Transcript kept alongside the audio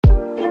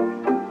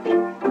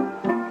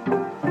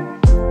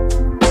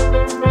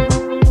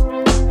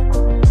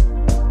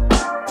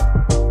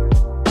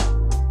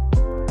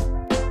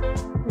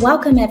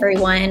Welcome,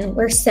 everyone.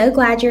 We're so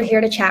glad you're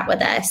here to chat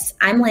with us.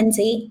 I'm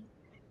Lindsay.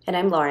 And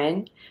I'm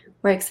Lauren.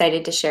 We're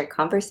excited to share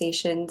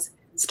conversations,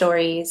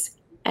 stories,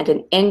 and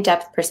an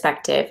in-depth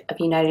perspective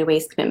of United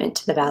Way's commitment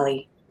to the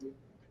Valley.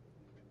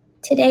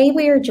 Today,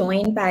 we are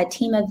joined by a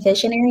team of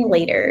visionary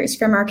leaders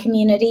from our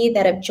community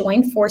that have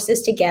joined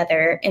forces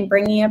together in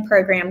bringing a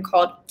program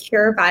called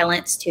Cure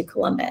Violence to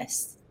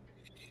Columbus.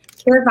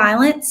 Cure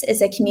Violence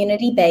is a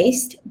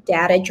community-based,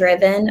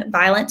 data-driven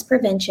violence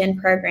prevention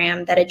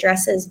program that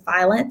addresses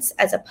violence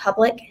as a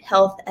public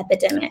health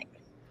epidemic.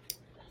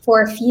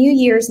 For a few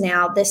years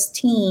now, this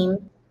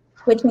team,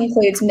 which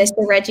includes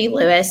Mr. Reggie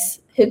Lewis,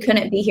 who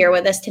couldn't be here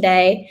with us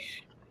today,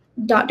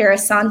 Dr.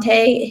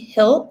 Asante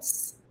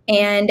Hiltz,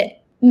 and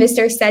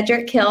Mr.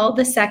 Cedric Hill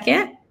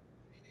II,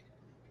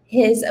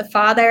 his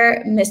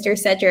father, Mr.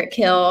 Cedric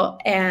Hill,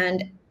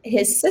 and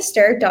his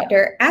sister,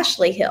 Dr.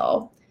 Ashley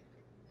Hill,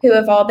 who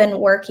have all been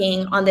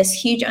working on this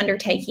huge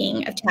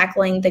undertaking of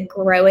tackling the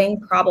growing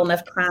problem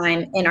of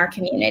crime in our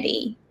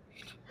community.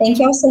 Thank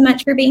you all so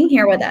much for being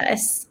here with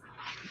us.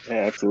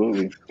 Yeah,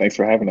 absolutely. Thanks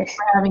for having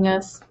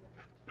us.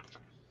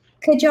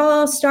 Could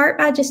y'all start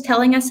by just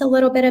telling us a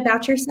little bit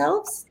about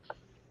yourselves?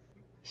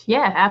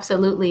 Yeah,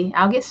 absolutely.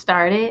 I'll get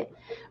started.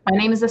 My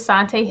name is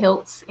Asante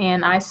Hiltz,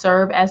 and I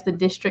serve as the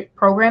district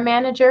program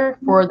manager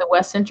for the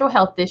West Central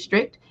Health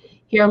District.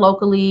 Here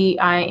locally,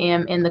 I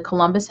am in the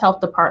Columbus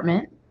Health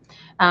Department.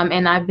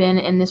 And I've been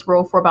in this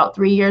role for about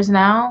 3 years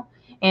now.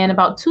 And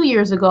about 2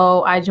 years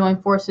ago, I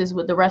joined forces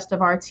with the rest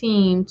of our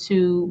team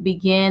to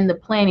begin the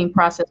planning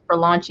process for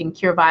launching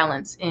Cure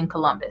Violence in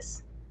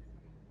Columbus.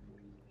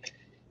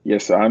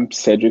 Yes, I'm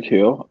Cedric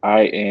Hill.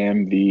 I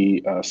am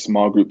the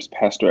small groups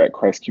pastor at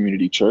Christ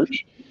Community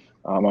Church.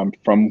 I'm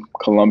from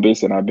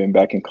Columbus, and I've been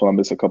back in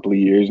Columbus a couple of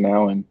years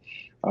now. And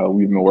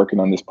we've been working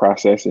on this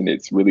process, and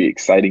it's really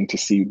exciting to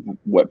see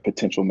what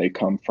potential may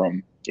come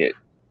from it.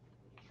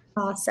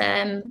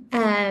 Awesome.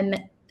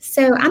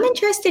 So I'm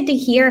interested to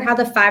hear how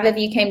the five of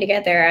you came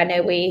together. I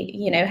know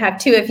we, have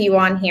two of you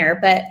on here,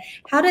 but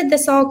how did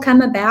this all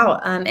come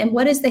about? And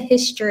what is the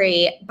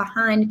history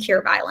behind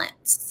Cure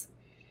Violence?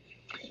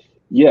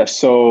 Yeah,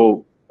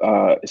 so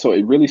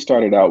it really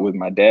started out with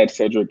my dad,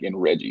 Cedric,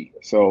 and Reggie.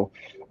 So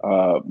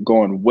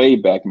going way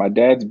back, my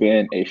dad's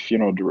been a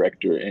funeral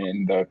director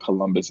in the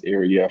Columbus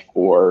area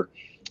for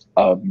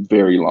a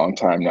very long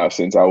time now,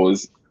 since I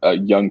was a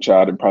young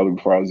child and probably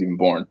before I was even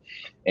born.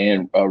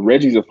 And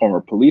Reggie's a former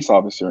police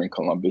officer in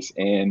Columbus.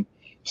 And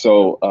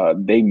so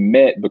they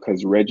met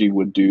because Reggie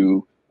would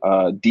do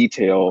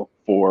detail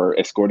for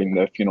escorting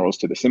the funerals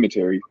to the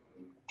cemetery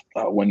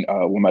when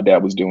my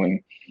dad was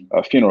doing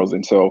funerals.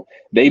 And so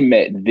they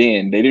met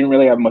then. They didn't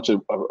really have much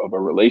of a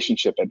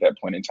relationship at that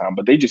point in time,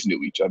 but they just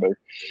knew each other.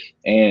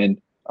 And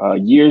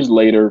years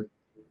later,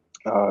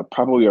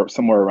 probably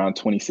somewhere around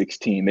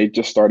 2016, they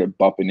just started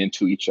bumping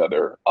into each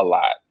other a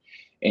lot.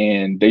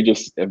 And they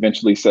just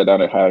eventually sat down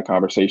and had a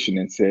conversation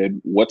and said,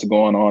 what's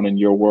going on in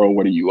your world?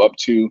 What are you up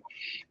to?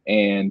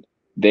 And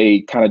they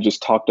kind of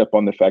just talked up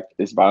on the fact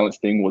that this violence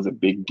thing was a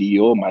big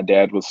deal. My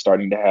dad was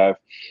starting to have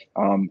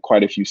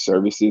quite a few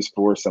services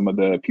for some of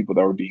the people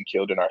that were being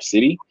killed in our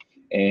city.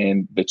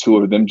 And the two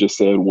of them just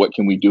said, what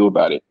can we do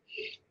about it?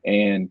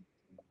 And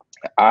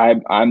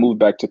I moved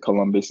back to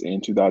Columbus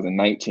in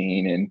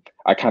 2019, and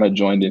I kind of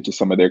joined into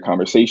some of their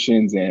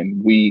conversations,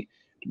 and we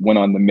went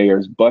on the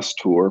mayor's bus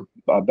tour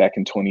back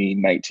in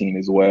 2019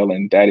 as well.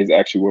 And that is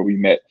actually where we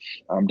met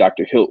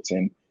Dr. Hiltz.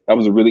 And that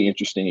was a really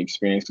interesting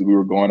experience because we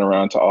were going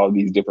around to all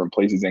these different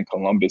places in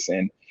Columbus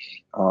and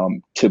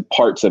to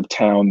parts of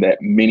town that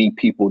many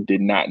people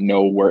did not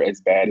know were as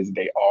bad as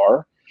they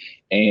are.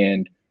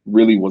 And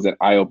really was an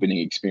eye-opening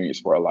experience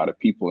for a lot of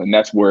people. And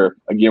that's where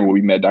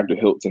we met Dr.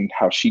 Hiltz and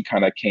how she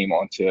kind of came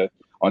onto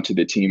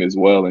the team as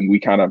well. And we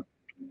kind of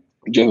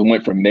just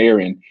went from there,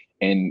 and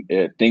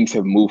things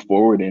have moved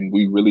forward, and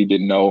we really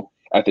didn't know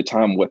at the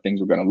time what things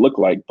were going to look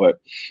like.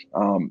 But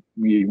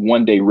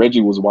one day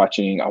Reggie was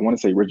watching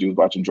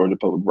Georgia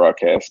Public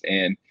Broadcast,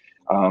 and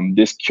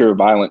this Cure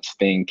Violence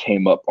thing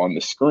came up on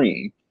the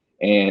screen.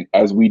 And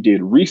as we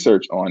did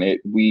research on it,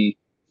 we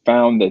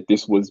found that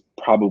this was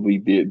probably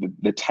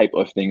the type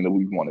of thing that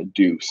we want to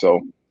do.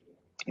 So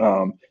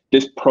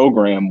this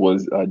program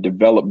was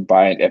developed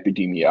by an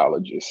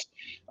epidemiologist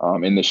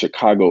in the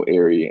Chicago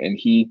area. And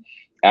he,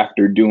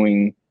 after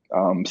doing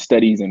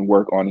studies and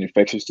work on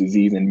infectious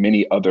disease in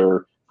many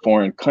other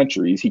foreign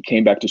countries, he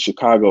came back to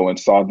Chicago and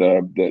saw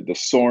the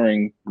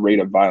soaring rate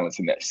of violence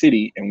in that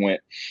city and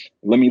went,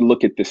 let me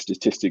look at the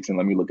statistics and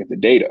let me look at the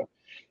data.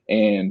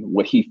 And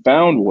what he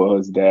found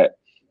was that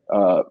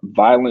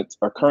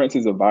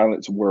occurrences of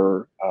violence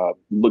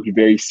looked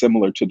very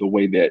similar to the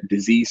way that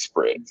disease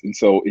spreads. And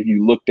so if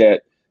you looked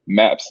at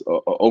maps,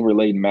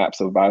 overlaid maps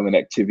of violent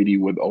activity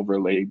with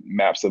overlaid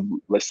maps of,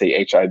 let's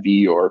say,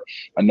 HIV or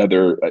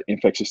another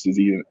infectious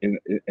disease in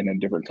a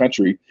different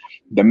country,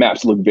 the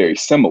maps look very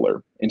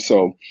similar. And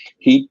so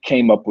he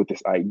came up with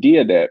this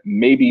idea that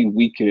maybe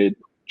we could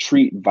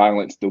treat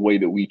violence the way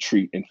that we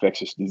treat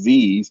infectious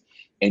disease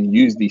and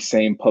use these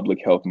same public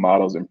health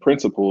models and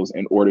principles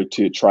in order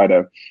to try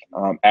to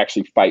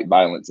actually fight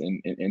violence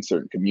in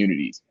certain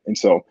communities. And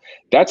so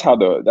that's how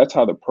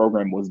the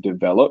program was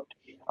developed.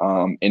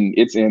 And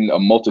it's in a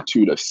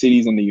multitude of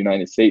cities in the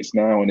United States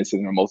now, and it's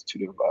in a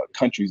multitude of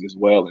countries as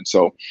well. And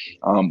so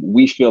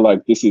we feel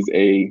like this is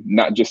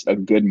not just a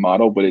good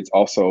model, but it's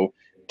also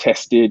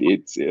tested.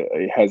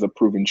 It has a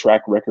proven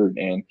track record,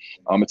 and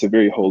it's a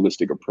very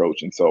holistic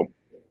approach. And so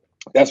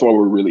that's why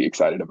we're really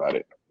excited about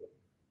it.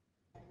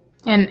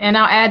 And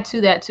I'll add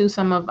to that too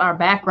some of our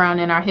background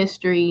and our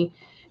history.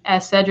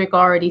 As Cedric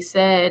already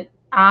said,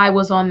 I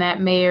was on that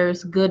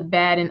mayor's Good,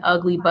 Bad, and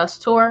Ugly bus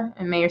tour,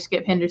 and Mayor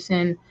Skip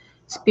Henderson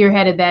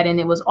spearheaded that,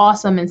 and it was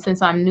awesome. And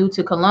since I'm new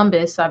to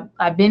Columbus,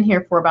 I've been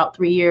here for about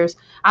 3 years.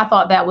 I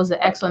thought that was an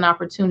excellent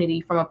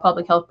opportunity from a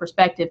public health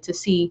perspective to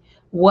see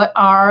what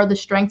are the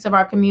strengths of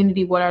our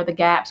community, what are the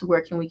gaps,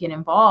 where can we get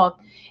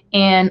involved.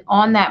 And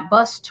on that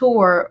bus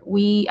tour,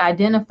 we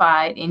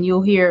identified, and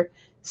you'll hear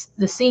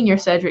the senior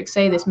Cedric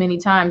say this many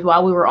times,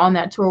 while we were on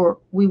that tour,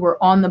 we were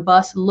on the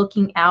bus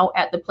looking out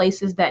at the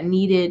places that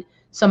needed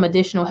some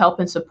additional help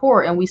and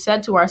support. And we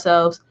said to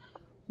ourselves,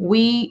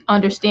 we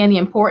understand the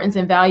importance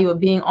and value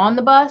of being on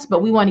the bus,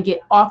 but we want to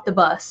get off the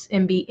bus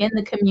and be in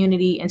the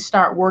community and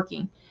start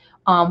working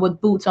with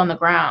boots on the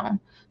ground.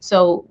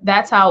 So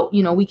that's how,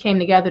 we came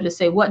together to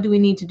say, what do we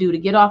need to do to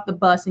get off the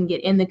bus and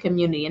get in the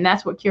community? And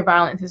that's what Cure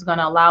Violence is going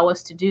to allow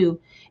us to do.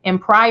 And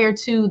prior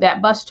to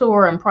that bus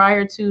tour and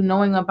prior to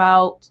knowing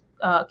about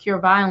Cure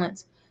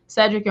Violence,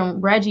 Cedric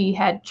and Reggie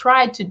had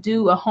tried to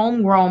do a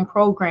homegrown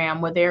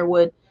program where they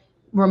would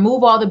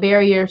remove all the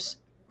barriers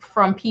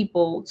from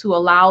people to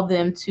allow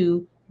them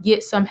to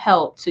get some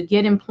help, to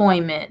get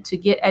employment, to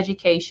get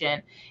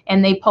education.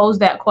 And they posed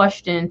that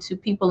question to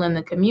people in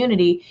the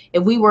community: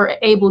 if we were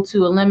able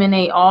to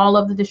eliminate all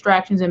of the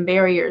distractions and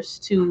barriers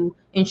to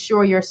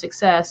ensure your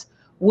success,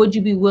 would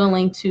you be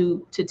willing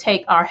to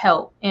take our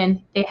help?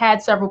 And they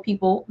had several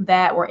people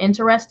that were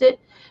interested,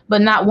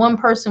 but not one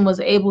person was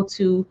able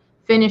to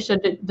finish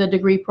the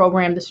degree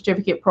program, the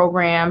certificate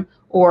program,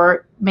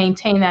 or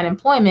maintain that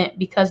employment,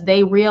 because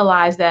they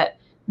realized that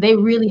they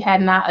really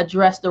had not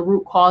addressed the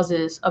root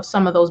causes of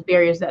some of those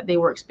barriers that they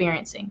were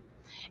experiencing.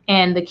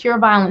 And the Cure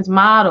Violence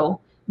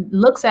model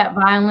looks at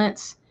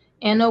violence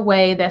in a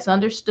way that's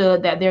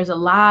understood that there's a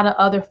lot of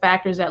other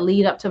factors that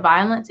lead up to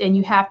violence, and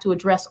you have to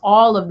address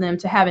all of them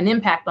to have an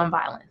impact on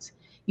violence.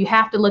 You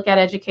have to look at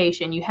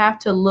education. You have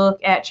to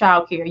look at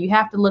childcare. You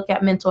have to look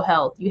at mental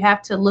health. You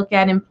have to look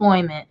at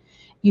employment.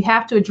 You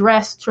have to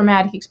address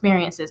traumatic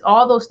experiences.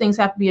 All those things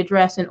have to be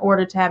addressed in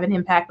order to have an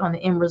impact on the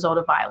end result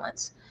of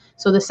violence.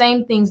 So the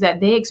same things that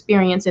they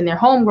experience in their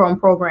homegrown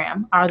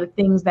program are the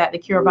things that the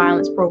Cure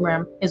Violence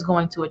program is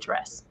going to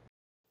address.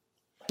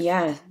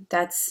 Yeah,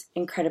 that's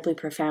incredibly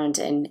profound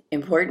and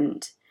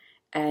important.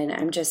 And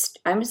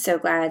I'm so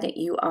glad that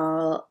you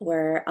all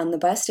were on the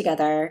bus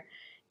together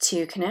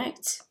to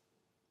connect.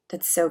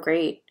 That's so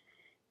great.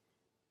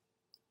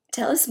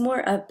 Tell us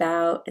more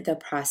about the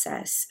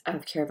process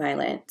of Cure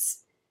Violence.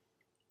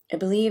 I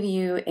believe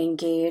you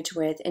engage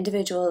with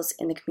individuals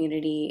in the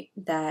community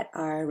that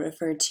are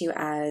referred to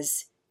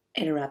as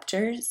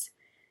interrupters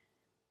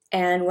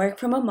and work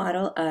from a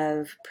model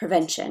of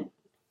prevention.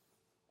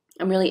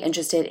 I'm really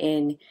interested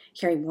in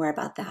hearing more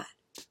about that.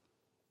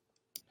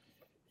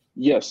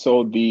 Yes,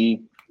 so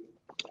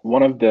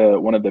one of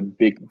the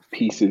big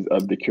pieces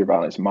of the Cure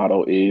Violence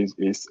model is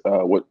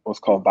what's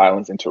called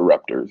violence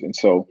interrupters. And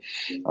so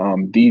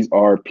these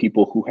are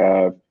people who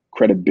have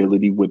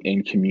credibility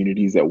within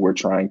communities that we're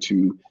trying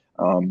to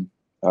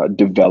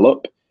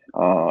develop.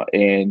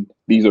 And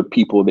these are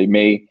people, they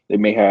may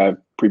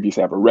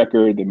previously have a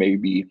record, they may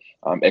be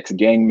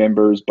ex-gang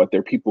members, but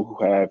they're people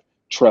who have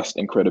trust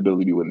and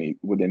credibility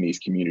within these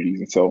communities.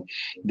 And so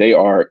they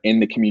are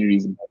in the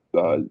communities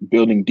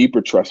building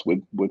deeper trust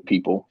with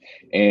people.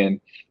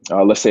 And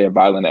let's say a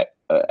violent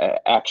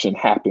action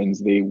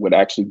happens, they would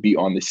actually be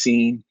on the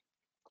scene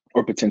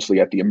or potentially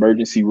at the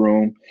emergency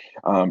room,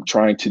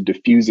 trying to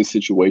diffuse a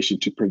situation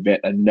to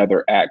prevent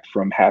another act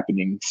from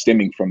happening,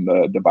 stemming from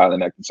the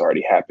violent act that's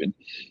already happened.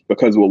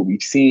 Because what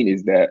we've seen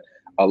is that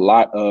a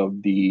lot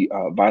of the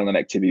violent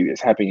activity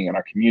that's happening in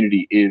our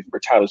community is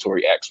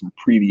retaliatory acts from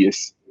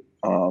previous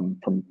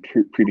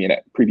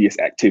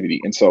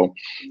activity. And so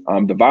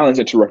the violence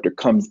interrupter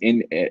comes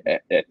in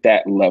at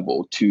that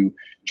level to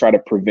try to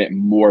prevent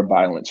more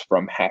violence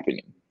from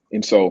happening.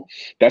 And so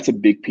that's a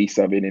big piece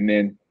of it. And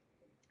then,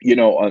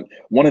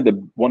 one of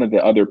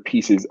the other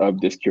pieces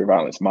of this Cure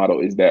Violence model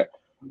is that,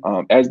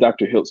 as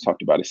Dr. Hiltz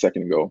talked about a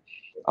second ago,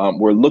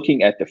 we're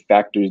looking at the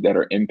factors that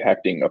are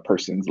impacting a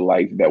person's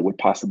life that would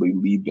possibly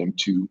lead them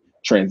to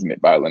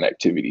transmit violent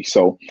activity.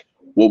 So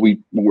what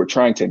we're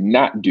trying to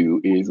not do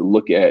is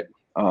look at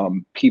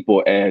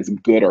people as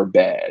good or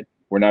bad.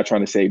 We're not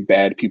trying to say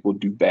bad people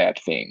do bad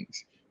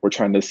things. We're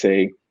trying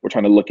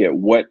to look at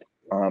what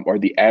are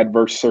the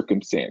adverse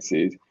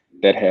circumstances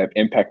that have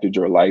impacted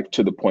your life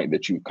to the point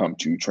that you've come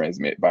to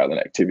transmit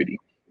violent activity.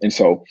 And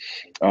so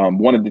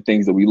one of the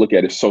things that we look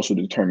at is social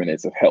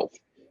determinants of health.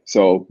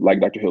 So like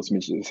Dr. Hiltz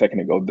mentioned a second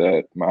ago,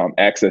 the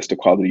access to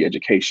quality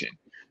education.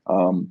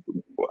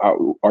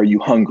 Are you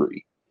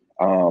hungry?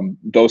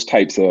 Those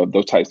types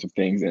of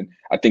things. And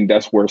I think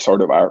that's where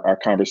sort of our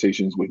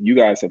conversations with you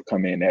guys have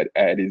come in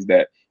at is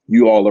that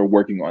you all are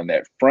working on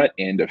that front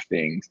end of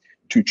things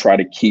to try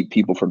to keep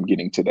people from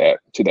getting to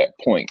that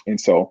point. And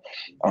so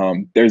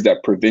there's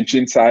that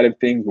prevention side of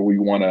things where we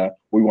want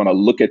to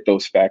look at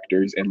those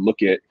factors and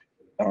look at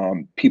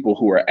people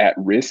who are at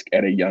risk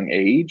at a young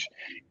age.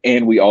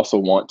 And we also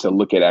want to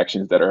look at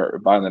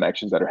violent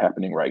actions that are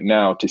happening right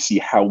now to see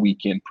how we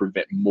can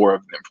prevent more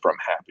of them from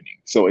happening.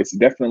 So it's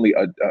definitely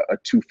a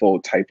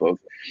twofold type of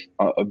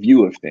a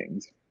view of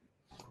things.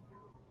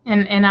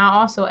 And I'll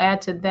also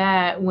add to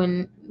that,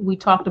 when we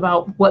talked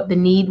about what the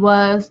need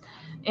was,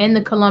 in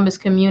the Columbus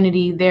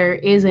community, there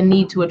is a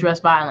need to address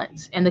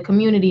violence, and the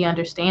community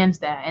understands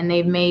that, and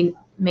they've made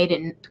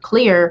it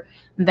clear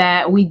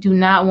that we do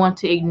not want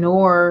to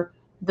ignore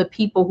the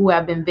people who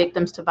have been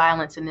victims to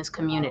violence in this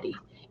community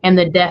and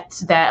the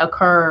deaths that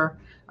occur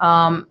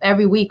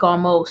every week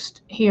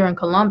almost here in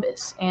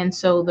Columbus. And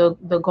so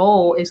the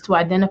goal is to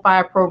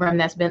identify a program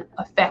that's been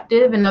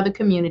effective in other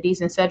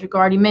communities, and Cedric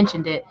already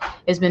mentioned it.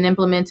 It's been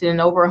implemented in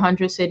over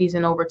 100 cities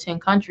in over 10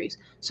 countries.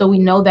 So we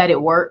know that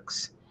it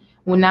works.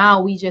 Well,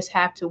 now we just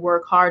have to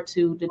work hard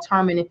to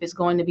determine if it's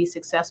going to be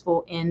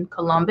successful in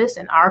Columbus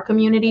and our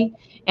community.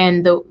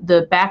 And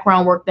the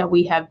background work that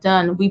we have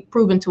done, we've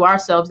proven to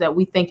ourselves that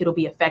we think it'll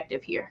be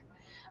effective here.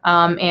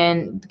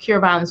 And Cure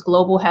Violence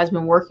Global has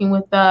been working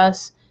with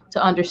us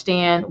to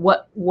understand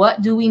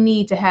what do we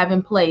need to have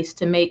in place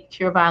to make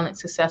Cure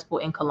Violence successful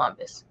in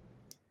Columbus.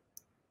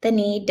 The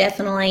need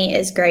definitely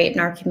is great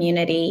in our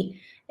community,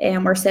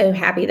 and we're so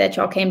happy that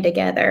y'all came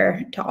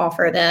together to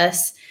offer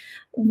this.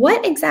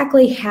 What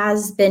exactly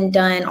has been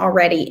done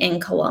already in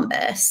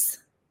Columbus?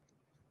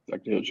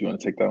 Dr. Hiltz, you want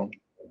to take that one?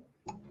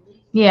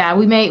 Yeah,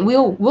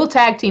 we'll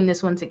tag team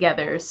this one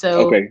together.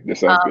 So okay, that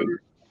sounds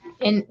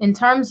good. In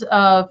terms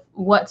of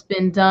what's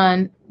been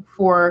done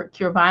for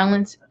Cure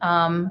Violence,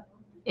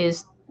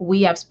 is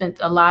we have spent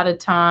a lot of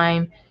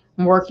time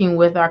working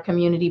with our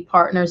community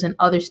partners and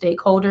other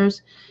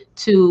stakeholders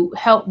to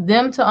help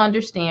them to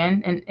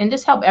understand and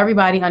just help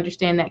everybody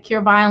understand that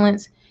Cure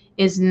Violence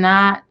is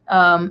not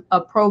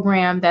a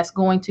program that's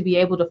going to be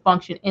able to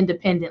function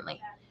independently.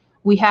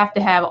 We have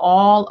to have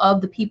all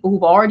of the people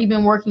who've already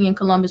been working in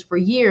Columbus for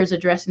years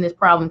addressing this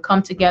problem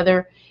come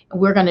together, and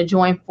we're going to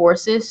join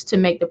forces to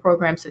make the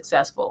program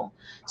successful.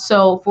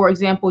 So, for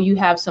example, you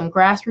have some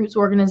grassroots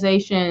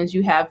organizations,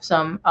 you have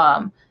some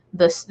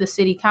the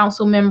city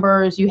council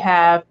members, you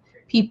have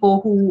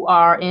people who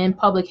are in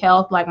public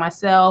health like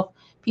myself,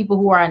 people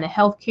who are in the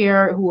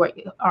healthcare, who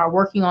are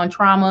working on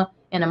trauma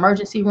in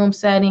emergency room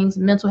settings,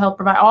 mental health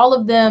providers. All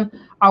of them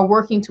are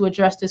working to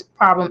address this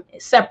problem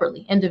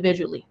separately,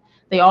 individually.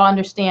 They all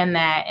understand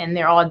that, and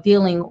they're all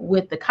dealing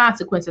with the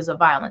consequences of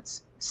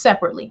violence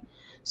separately.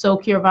 So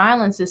Cure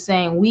Violence is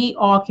saying we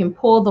all can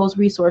pull those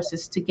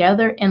resources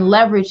together and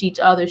leverage each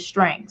other's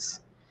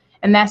strengths.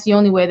 And that's the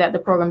only way that the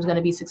program is going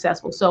to be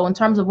successful. So in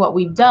terms of what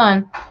we've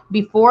done,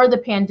 before the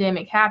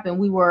pandemic happened,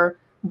 we were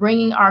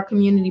bringing our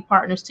community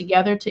partners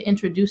together to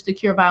introduce the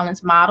Cure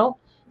Violence model,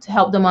 to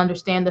help them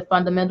understand the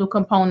fundamental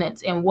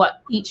components and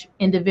what each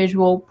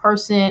individual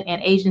person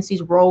and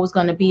agency's role was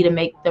going to be to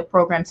make the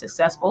program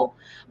successful.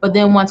 But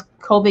then once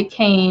COVID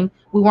came,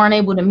 we weren't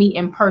able to meet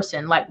in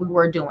person like we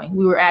were doing.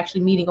 We were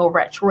actually meeting over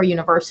at Troy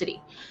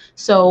University.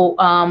 So,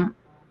 a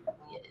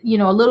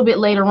little bit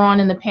later on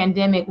in the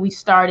pandemic, we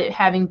started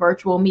having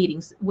virtual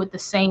meetings with the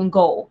same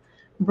goal: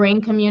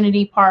 bring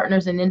community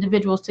partners and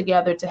individuals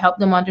together to help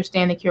them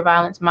understand the Cure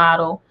Violence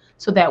model,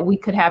 so that we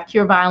could have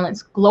Cure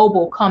Violence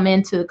Global come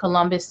into the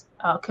Columbus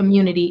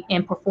community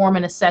and perform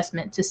an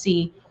assessment to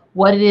see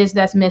what it is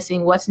that's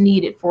missing, what's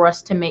needed for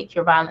us to make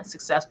Cure Violence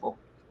successful.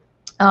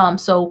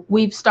 So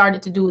we've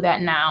started to do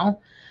that now,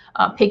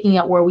 picking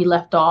up where we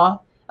left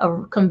off,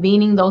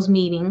 convening those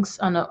meetings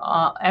on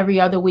a every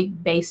other week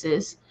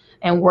basis,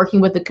 and working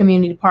with the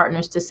community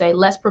partners to say,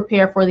 let's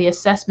prepare for the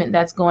assessment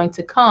that's going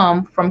to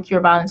come from Cure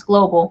Violence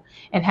Global,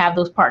 and have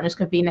those partners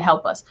convene to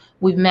help us.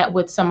 We've met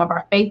with some of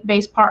our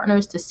faith-based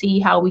partners to see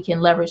how we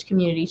can leverage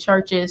community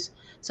churches,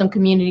 some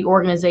community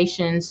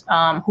organizations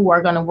who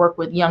are going to work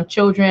with young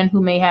children who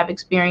may have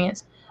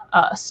experienced,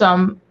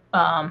 some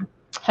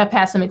have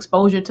had some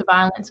exposure to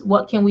violence.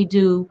 What can we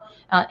do?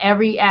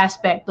 Every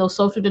aspect, those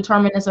social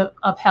determinants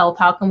of health,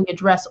 how can we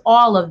address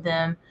all of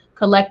them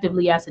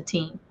collectively as a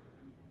team?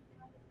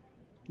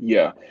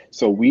 Yeah,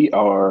 so we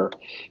are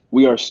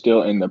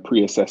still in the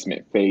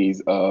pre-assessment phase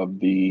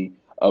of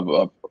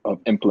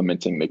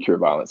implementing the Cure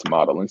Violence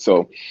model. And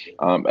so,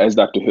 as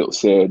Dr. Hiltz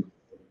said,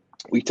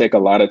 we take a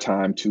lot of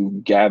time to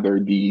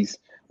gather these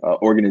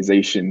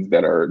organizations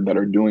that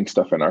are doing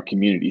stuff in our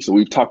community. So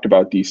we've talked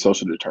about these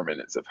social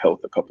determinants of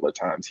health a couple of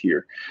times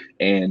here,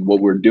 and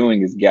what we're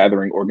doing is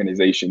gathering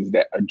organizations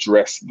that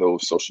address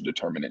those social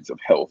determinants of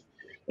health.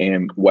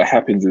 And what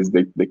happens is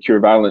the Cure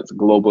Violence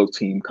Global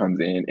team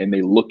comes in and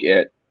they look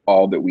at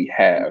all that we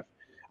have.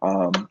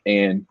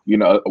 And,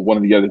 one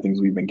of the other things,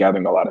 we've been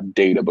gathering a lot of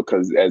data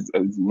because as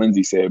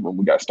Lindsay said, when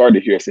we got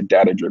started here, it's a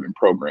data-driven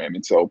program.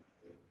 And so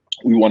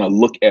we want to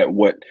look at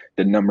what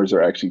the numbers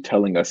are actually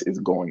telling us is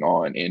going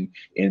on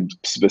in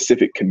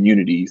specific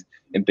communities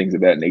and things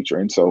of that nature.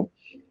 And so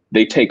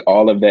they take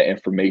all of that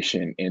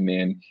information and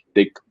then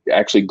they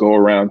actually go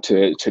around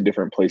to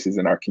different places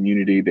in our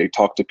community. They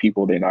talk to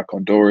people, they knock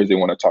on doors, they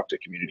want to talk to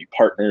community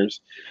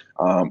partners.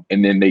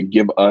 And then they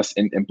give us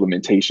an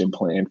implementation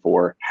plan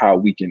for how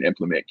we can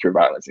implement Cure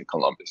Violence in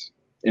Columbus.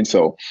 And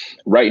so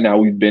right now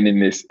we've been in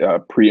this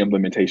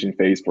pre-implementation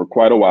phase for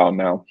quite a while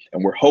now,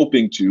 and we're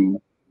hoping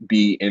to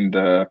be in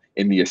the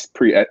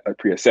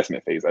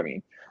pre-assessment phase.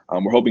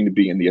 We're hoping to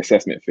be in the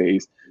assessment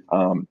phase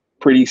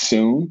pretty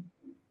soon.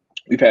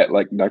 We've had,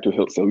 like Dr.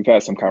 Hilt said, we've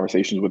had some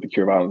conversations with the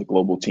Cure Violence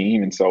global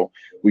team. And so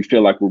we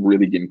feel like we're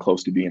really getting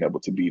close to being able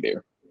to be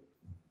there.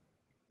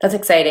 That's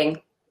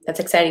exciting. That's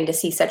exciting to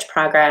see such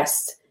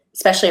progress,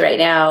 especially right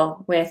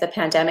now with the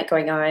pandemic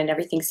going on.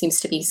 Everything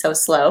seems to be so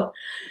slow.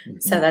 Mm-hmm.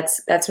 So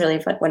that's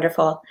really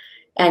wonderful.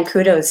 And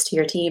kudos to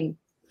your team.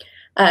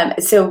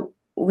 So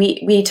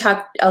we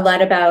talked a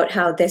lot about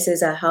how this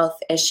is a health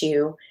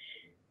issue.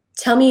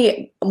 Tell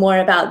me more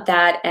about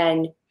that.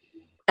 And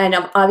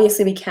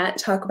obviously we can't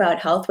talk about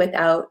health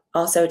without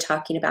also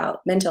talking about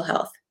mental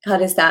health. How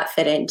does that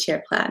fit into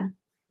your plan?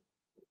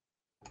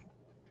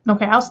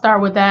 Okay, I'll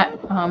start with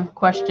that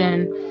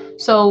question.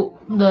 So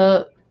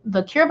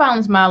the Cure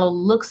Violence model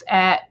looks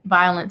at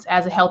violence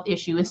as a health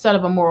issue instead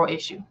of a moral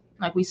issue.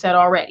 Like we said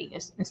already,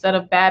 instead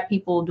of bad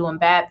people doing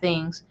bad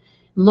things,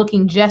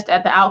 looking just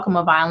at the outcome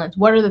of violence,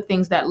 what are the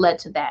things that led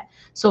to that?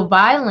 So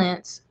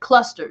violence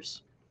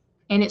clusters.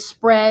 And it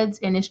spreads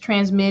and is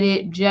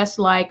transmitted just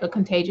like a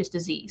contagious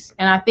disease.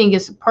 And I think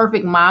it's a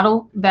perfect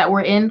model that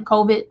we're in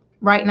COVID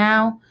right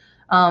now.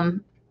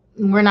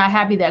 We're not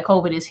happy that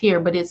COVID is here,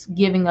 but it's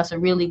giving us a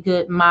really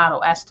good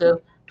model as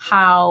to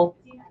how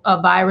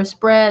a virus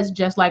spreads,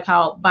 just like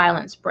how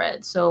violence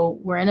spreads. So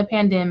we're in a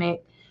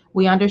pandemic.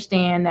 We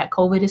understand that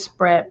COVID is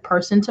spread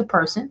person to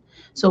person.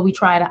 So we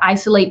try to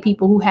isolate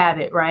people who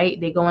have it,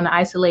 right? They go into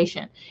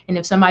isolation. And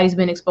if somebody's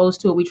been exposed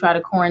to it, we try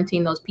to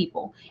quarantine those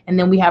people. And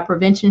then we have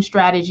prevention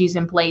strategies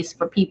in place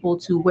for people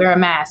to wear a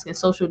mask and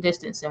social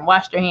distance and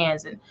wash their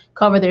hands and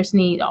cover their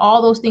sneeze.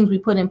 All those things we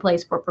put in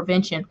place for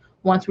prevention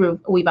once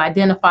we've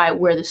identified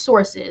where the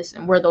source is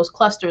and where those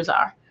clusters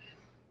are,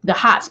 the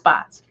hot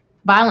spots.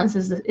 Violence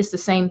is the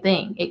same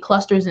thing. It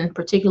clusters in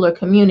particular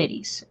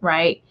communities,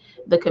 right?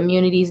 The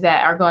communities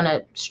that are going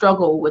to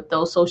struggle with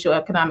those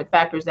socioeconomic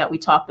factors that we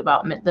talked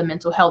about, the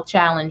mental health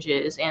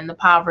challenges and the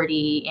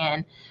poverty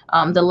and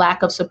the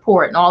lack of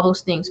support, and all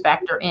those things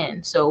factor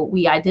in. So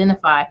we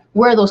identify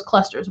where are those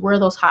clusters, where are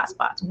those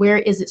hotspots, where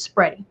is it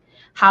spreading?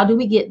 How do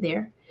we get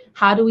there?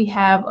 How do we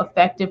have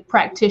effective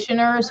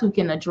practitioners who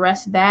can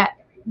address that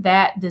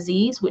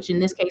disease, which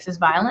in this case is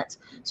violence?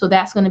 So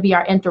that's going to be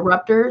our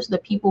interrupters, the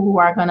people who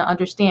are going to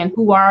understand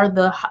who are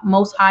the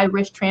most high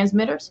risk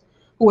transmitters.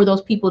 Who are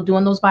those people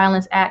doing those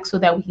violence acts, so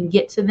that we can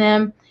get to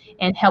them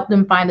and help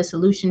them find a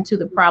solution to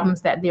the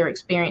problems that they're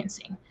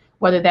experiencing,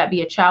 whether that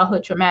be a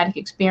childhood traumatic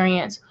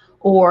experience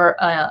or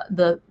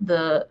the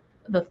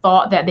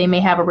thought that they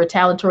may have a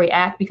retaliatory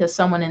act because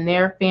someone in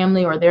their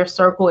family or their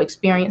circle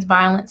experienced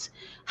violence.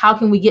 How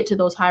can we get to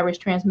those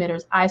high-risk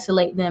transmitters,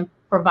 isolate them,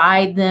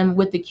 provide them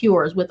with the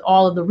cures, with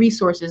all of the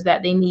resources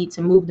that they need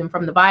to move them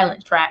from the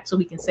violence track so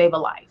we can save a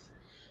life,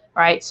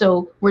 right?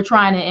 So we're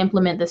trying to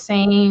implement the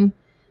same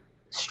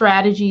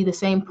strategy, the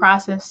same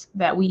process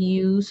that we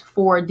use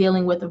for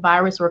dealing with a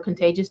virus or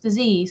contagious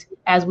disease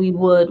as we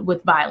would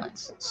with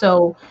violence.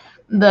 So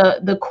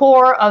the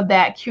core of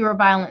that Cure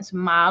Violence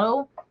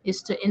model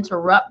is to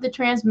interrupt the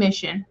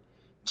transmission,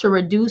 to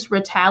reduce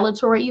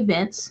retaliatory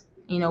events.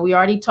 We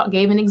already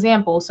gave an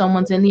example.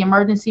 Someone's in the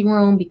emergency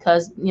room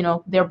because,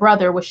 their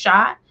brother was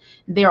shot.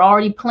 They're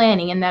already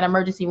planning in that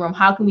emergency room,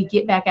 how can we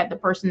get back at the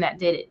person that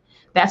did it?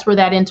 That's where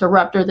that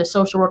interrupter, the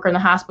social worker in the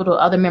hospital,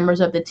 other members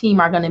of the team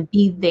are going to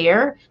be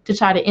there to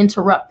try to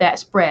interrupt that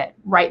spread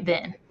right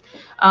then.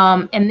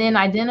 And then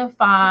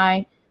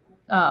identify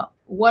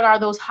what are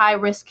those high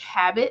risk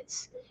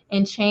habits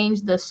and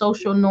change the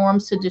social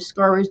norms to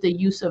discourage the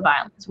use of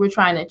violence. We're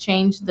trying to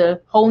change the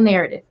whole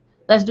narrative.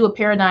 Let's do a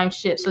paradigm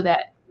shift so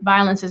that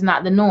violence is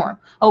not the norm.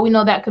 Oh, we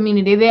know that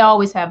community, they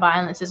always have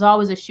violence. There's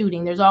always a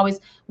shooting.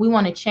 We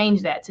want to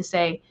change that to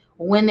say,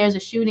 when there's a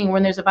shooting,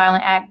 when there's a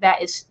violent act,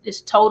 that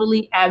is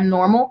totally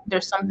abnormal.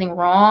 There's something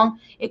wrong.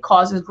 It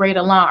causes great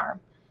alarm.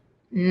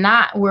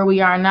 Not where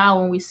we are now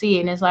when we see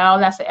it. And it's like, oh,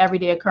 that's an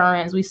everyday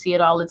occurrence. We see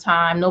it all the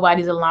time.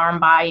 Nobody's alarmed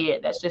by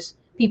it. That's just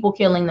people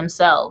killing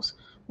themselves.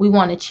 We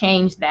want to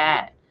change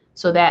that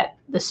so that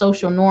the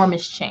social norm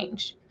is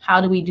changed.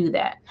 How do we do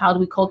that? How do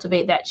we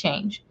cultivate that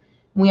change?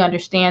 We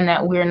understand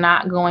that we're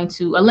not going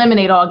to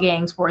eliminate all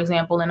gangs, for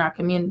example, in our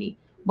community,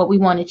 but we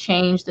want to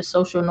change the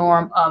social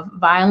norm of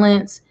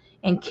violence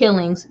and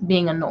killings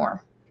being a norm.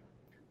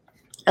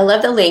 I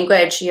love the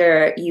language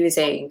you're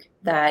using,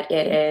 that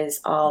it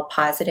is all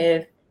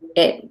positive.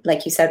 It,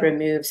 like you said,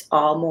 removes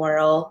all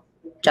moral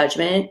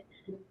judgment,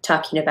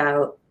 talking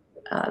about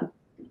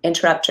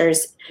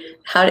interrupters.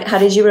 How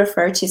did you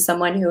refer to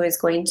someone who is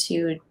going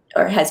to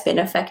or has been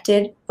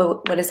affected?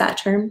 What is that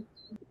term?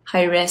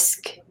 High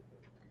risk.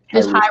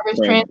 Just high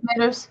risk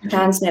transmitters.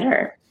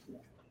 Transmitter.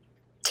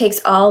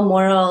 Takes all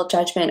moral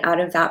judgment out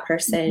of that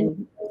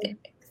person.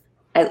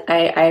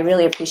 I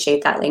really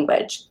appreciate that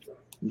language.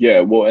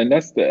 Yeah, well, and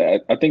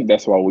I think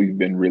that's why we've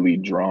been really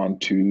drawn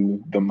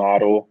to the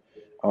model,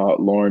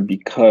 Lauren,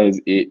 because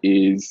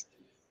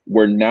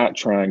we're not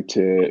trying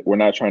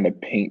to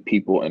paint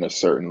people in a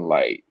certain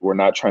light. We're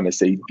not trying to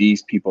say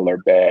these people are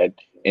bad,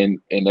 and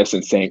in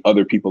essence saying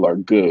other people are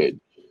good.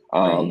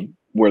 Right.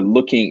 We're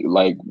looking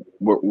like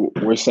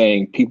we're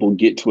saying people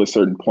get to a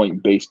certain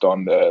point based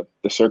on the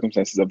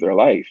circumstances of their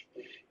life,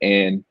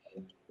 and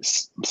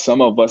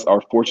some of us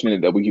are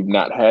fortunate that we've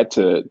not had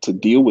to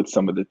deal with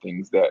some of the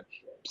things that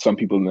some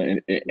people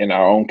in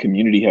our own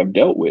community have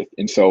dealt with.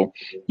 And so,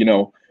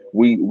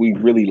 we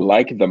really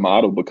like the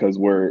model because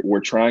we're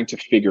trying to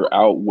figure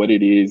out what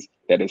it is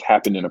that has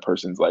happened in a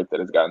person's life that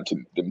has gotten to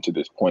them to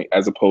this point,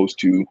 as opposed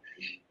to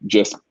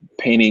just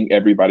painting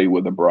everybody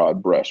with a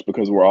broad brush,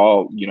 because we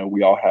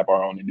all have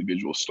our own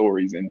individual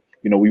stories, and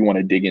we want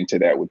to dig into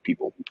that with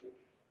people.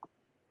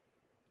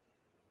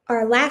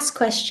 Our last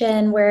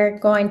question we're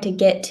going to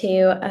get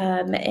to,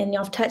 and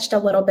y'all touched a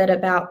little bit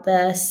about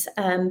this,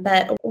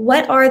 but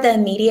what are the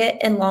immediate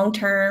and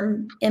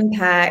long-term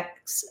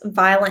impacts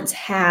violence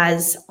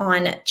has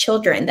on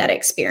children that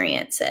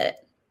experience it?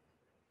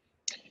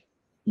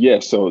 Yeah,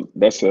 so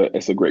that's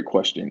a great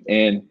question.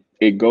 And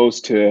it goes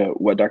to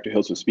what Dr.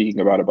 Hiltz was speaking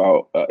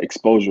about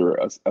exposure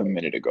a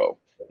minute ago.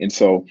 And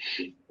so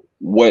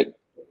what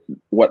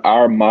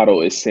our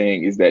model is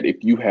saying is that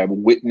if you have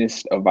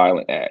witnessed a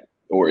violent act,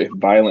 or if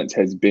violence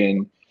has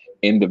been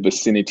in the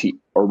vicinity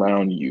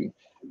around you,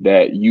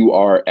 that you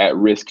are at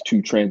risk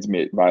to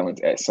transmit violence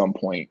at some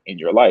point in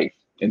your life.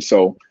 And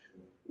so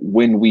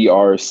when we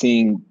are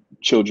seeing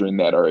children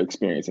that are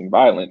experiencing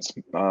violence,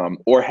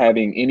 or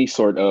having any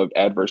sort of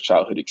adverse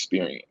childhood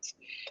experience,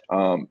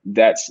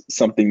 that's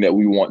something that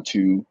we want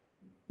to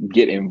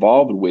get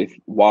involved with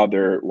while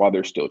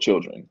they're still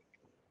children,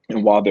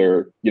 and while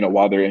they're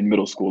in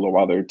middle school or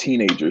while they're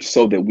teenagers,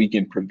 so that we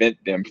can prevent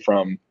them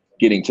from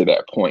getting to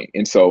that point.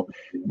 And so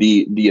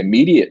the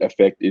immediate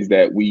effect is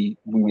that we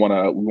want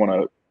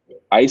to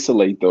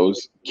isolate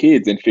those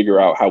kids and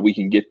figure out how we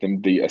can get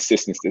them the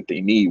assistance that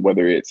they need,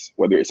 whether it's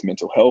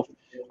mental health,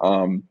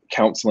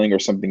 counseling, or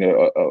something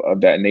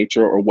of that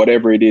nature, or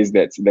whatever it is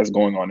that's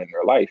going on in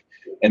their life.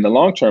 And the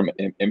long-term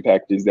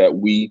impact is that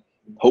we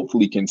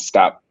hopefully can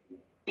stop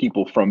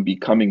people from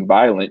becoming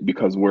violent,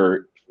 because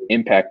we're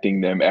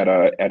impacting them at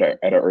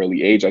an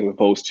early age, as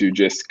opposed to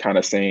just kind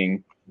of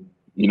saying,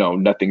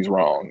 nothing's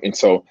wrong. And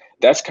so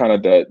that's kind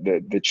of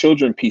the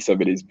children piece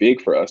of it is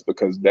big for us,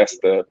 because that's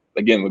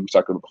again, like we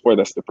talked about before,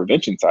 that's the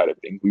prevention side of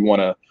things. We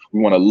want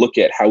to look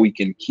at how we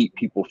can keep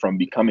people from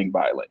becoming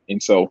violent.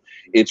 And so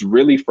it's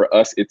really, for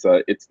us, it's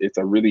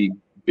a really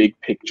big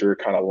picture,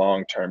 kind of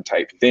long-term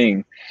type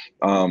thing,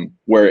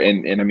 where,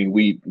 and I mean,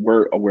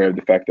 we're aware of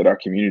the fact that our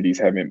communities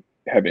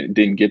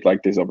didn't get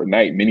like this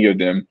overnight. Many of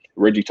them,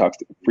 Reggie talks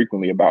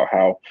frequently about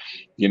how,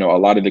 a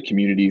lot of the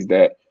communities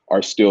that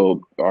are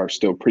still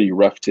pretty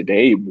rough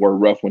today were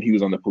rough when he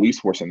was on the police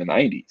force in the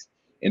 90s.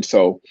 And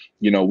so,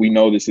 we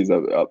know this is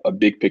a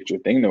big picture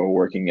thing that we're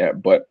working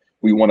at, but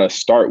we want to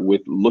start with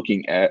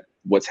looking at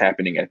what's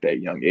happening at that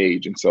young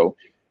age. And so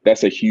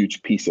that's a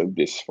huge piece of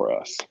this for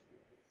us.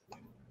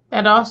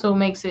 That also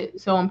makes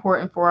it so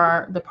important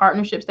for the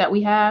partnerships that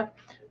we have.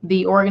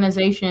 The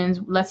organizations,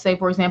 let's say,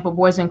 for example,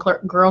 Boys and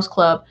Girls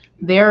Club,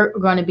 they're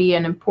going to be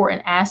an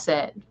important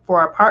asset for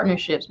our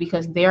partnerships,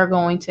 because they're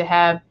going to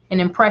have an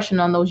impression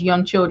on those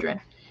young children.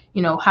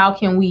 How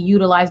can we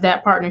utilize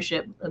that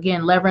partnership?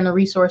 Again, leveraging the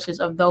resources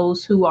of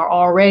those who are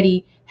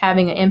already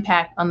having an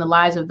impact on the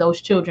lives of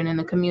those children in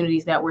the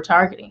communities that we're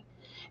targeting.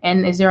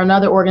 And is there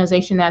another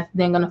organization that's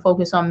then going to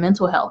focus on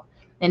mental health?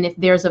 And if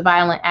there's a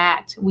violent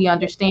act, we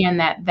understand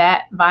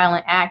that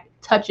violent act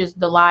touches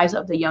the lives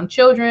of the young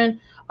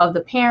children, of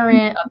the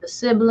parent, of the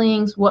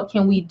siblings. What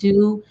can we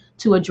do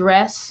to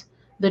address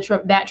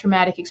that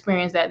traumatic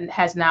experience that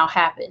has now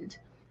happened?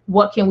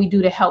 What can we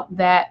do to help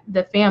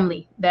the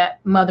family, that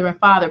mother and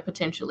father,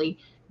 potentially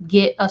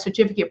get a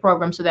certificate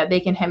program so that they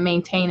can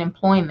maintain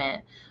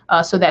employment,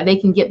 so that they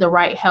can get the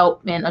right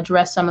help and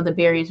address some of the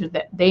barriers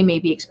that they may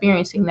be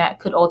experiencing that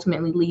could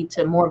ultimately lead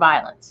to more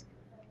violence?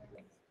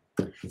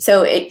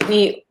 So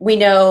we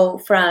know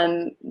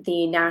from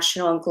the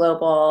national and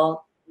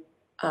global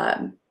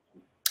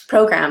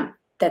program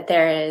that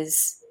there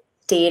is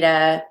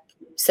data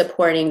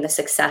supporting the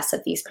success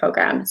of these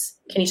programs.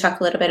 Can you talk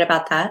a little bit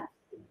about that?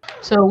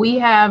 So we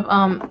have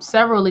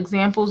several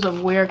examples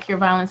of where Cure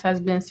Violence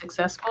has been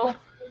successful.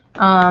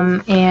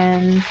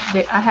 And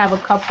I have a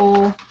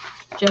couple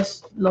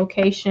just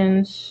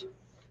locations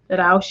that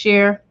I'll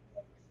share.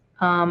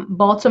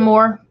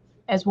 Baltimore,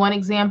 as one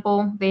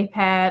example, they've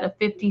had a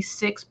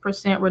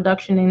 56%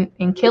 reduction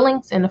in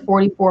killings and a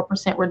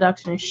 44%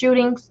 reduction in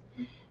shootings.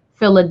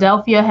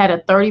 Philadelphia had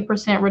a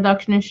 30%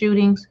 reduction in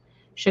shootings.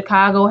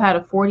 Chicago had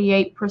a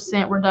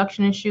 48%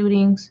 reduction in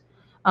shootings.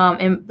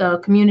 In the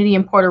community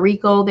in Puerto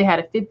Rico, they had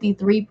a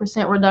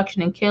 53%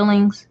 reduction in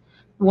killings.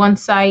 One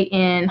site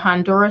in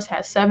Honduras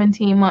had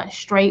 17 months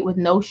straight with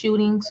no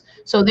shootings.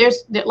 So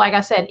there's, like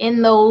I said,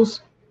 in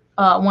those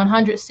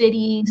 100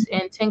 cities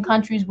and 10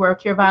 countries where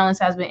Cure Violence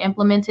has been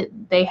implemented,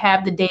 they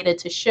have the data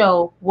to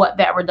show what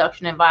that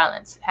reduction in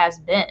violence has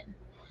been.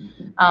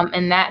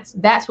 And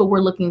that's what we're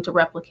looking to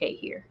replicate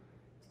here.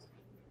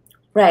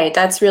 Right.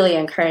 That's really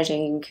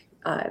encouraging,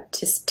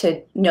 just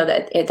to know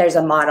that there's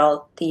a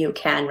model that you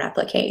can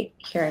replicate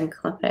here in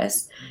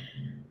Columbus.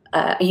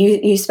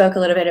 You spoke a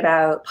little bit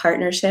about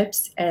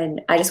partnerships,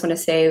 and I just want to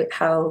say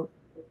how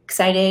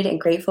excited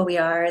and grateful we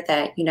are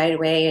that United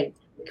Way and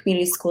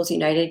Community Schools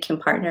United can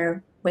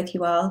partner with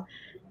you all.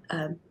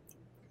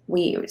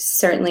 We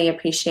certainly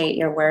appreciate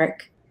your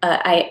work.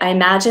 I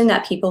imagine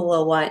that people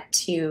will want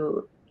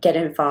to get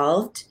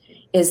involved.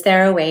 Is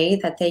there a way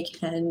that they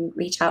can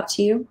reach out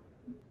to you?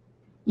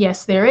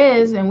 Yes, there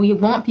is, and we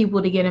want people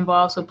to get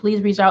involved. So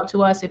please reach out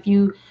to us. If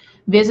you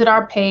visit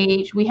our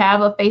page, we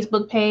have a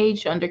Facebook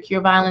page under Cure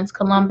Violence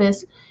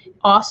Columbus.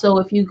 Also,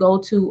 if you go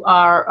to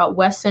our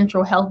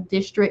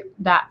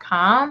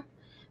westcentralhealthdistrict.com,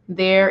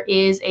 there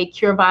is a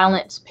Cure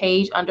Violence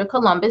page under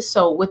Columbus.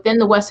 So within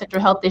the West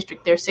Central Health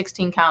District, there's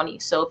 16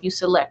 counties. So if you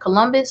select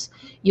Columbus,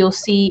 you'll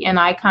see an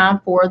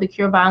icon for the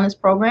Cure Violence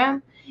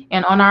program.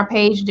 And on our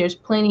page, there's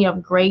plenty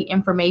of great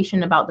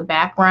information about the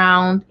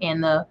background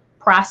and the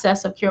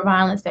process of Cure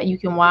Violence that you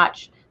can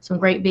watch, some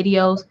great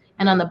videos.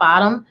 And on the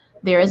bottom,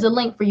 there is a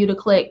link for you to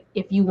click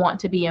if you want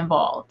to be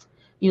involved.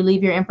 You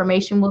leave your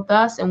information with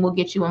us and we'll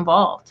get you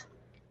involved.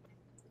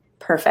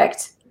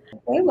 Perfect.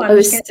 It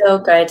was so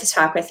good to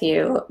talk with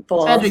you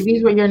both. Cedric,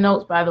 these were your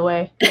notes, by the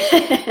way.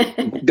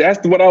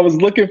 That's what I was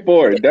looking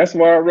for. That's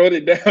why I wrote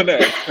it down there.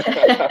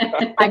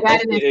 I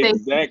got it in the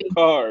exact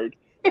card,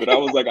 but I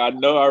was like, I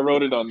know I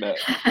wrote it on that.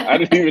 I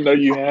didn't even know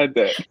you had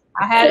that.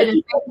 I had it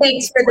in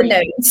Thanks for the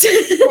notes.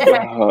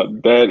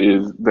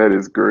 That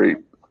is great.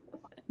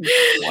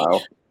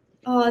 Wow.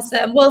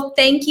 Awesome. Well,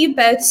 thank you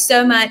both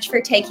so much for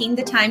taking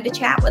the time to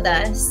chat with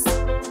us.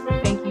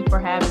 Thank you for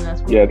having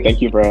us. Yeah,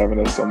 thank you for having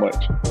us so much.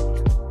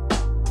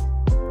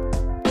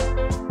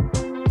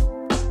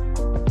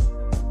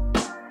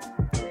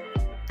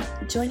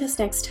 Join us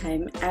next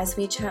time as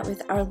we chat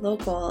with our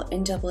local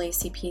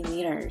NAACP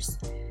leaders.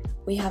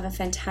 We have a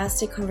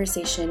fantastic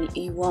conversation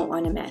you won't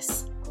want to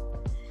miss.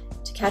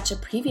 To catch a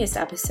previous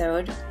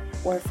episode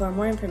or for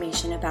more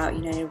information about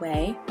United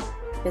Way,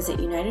 visit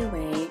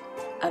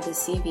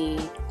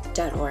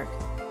unitedwayofthecv.org.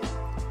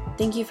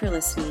 Thank you for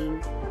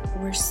listening.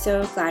 We're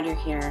so glad you're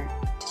here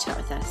to chat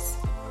with us.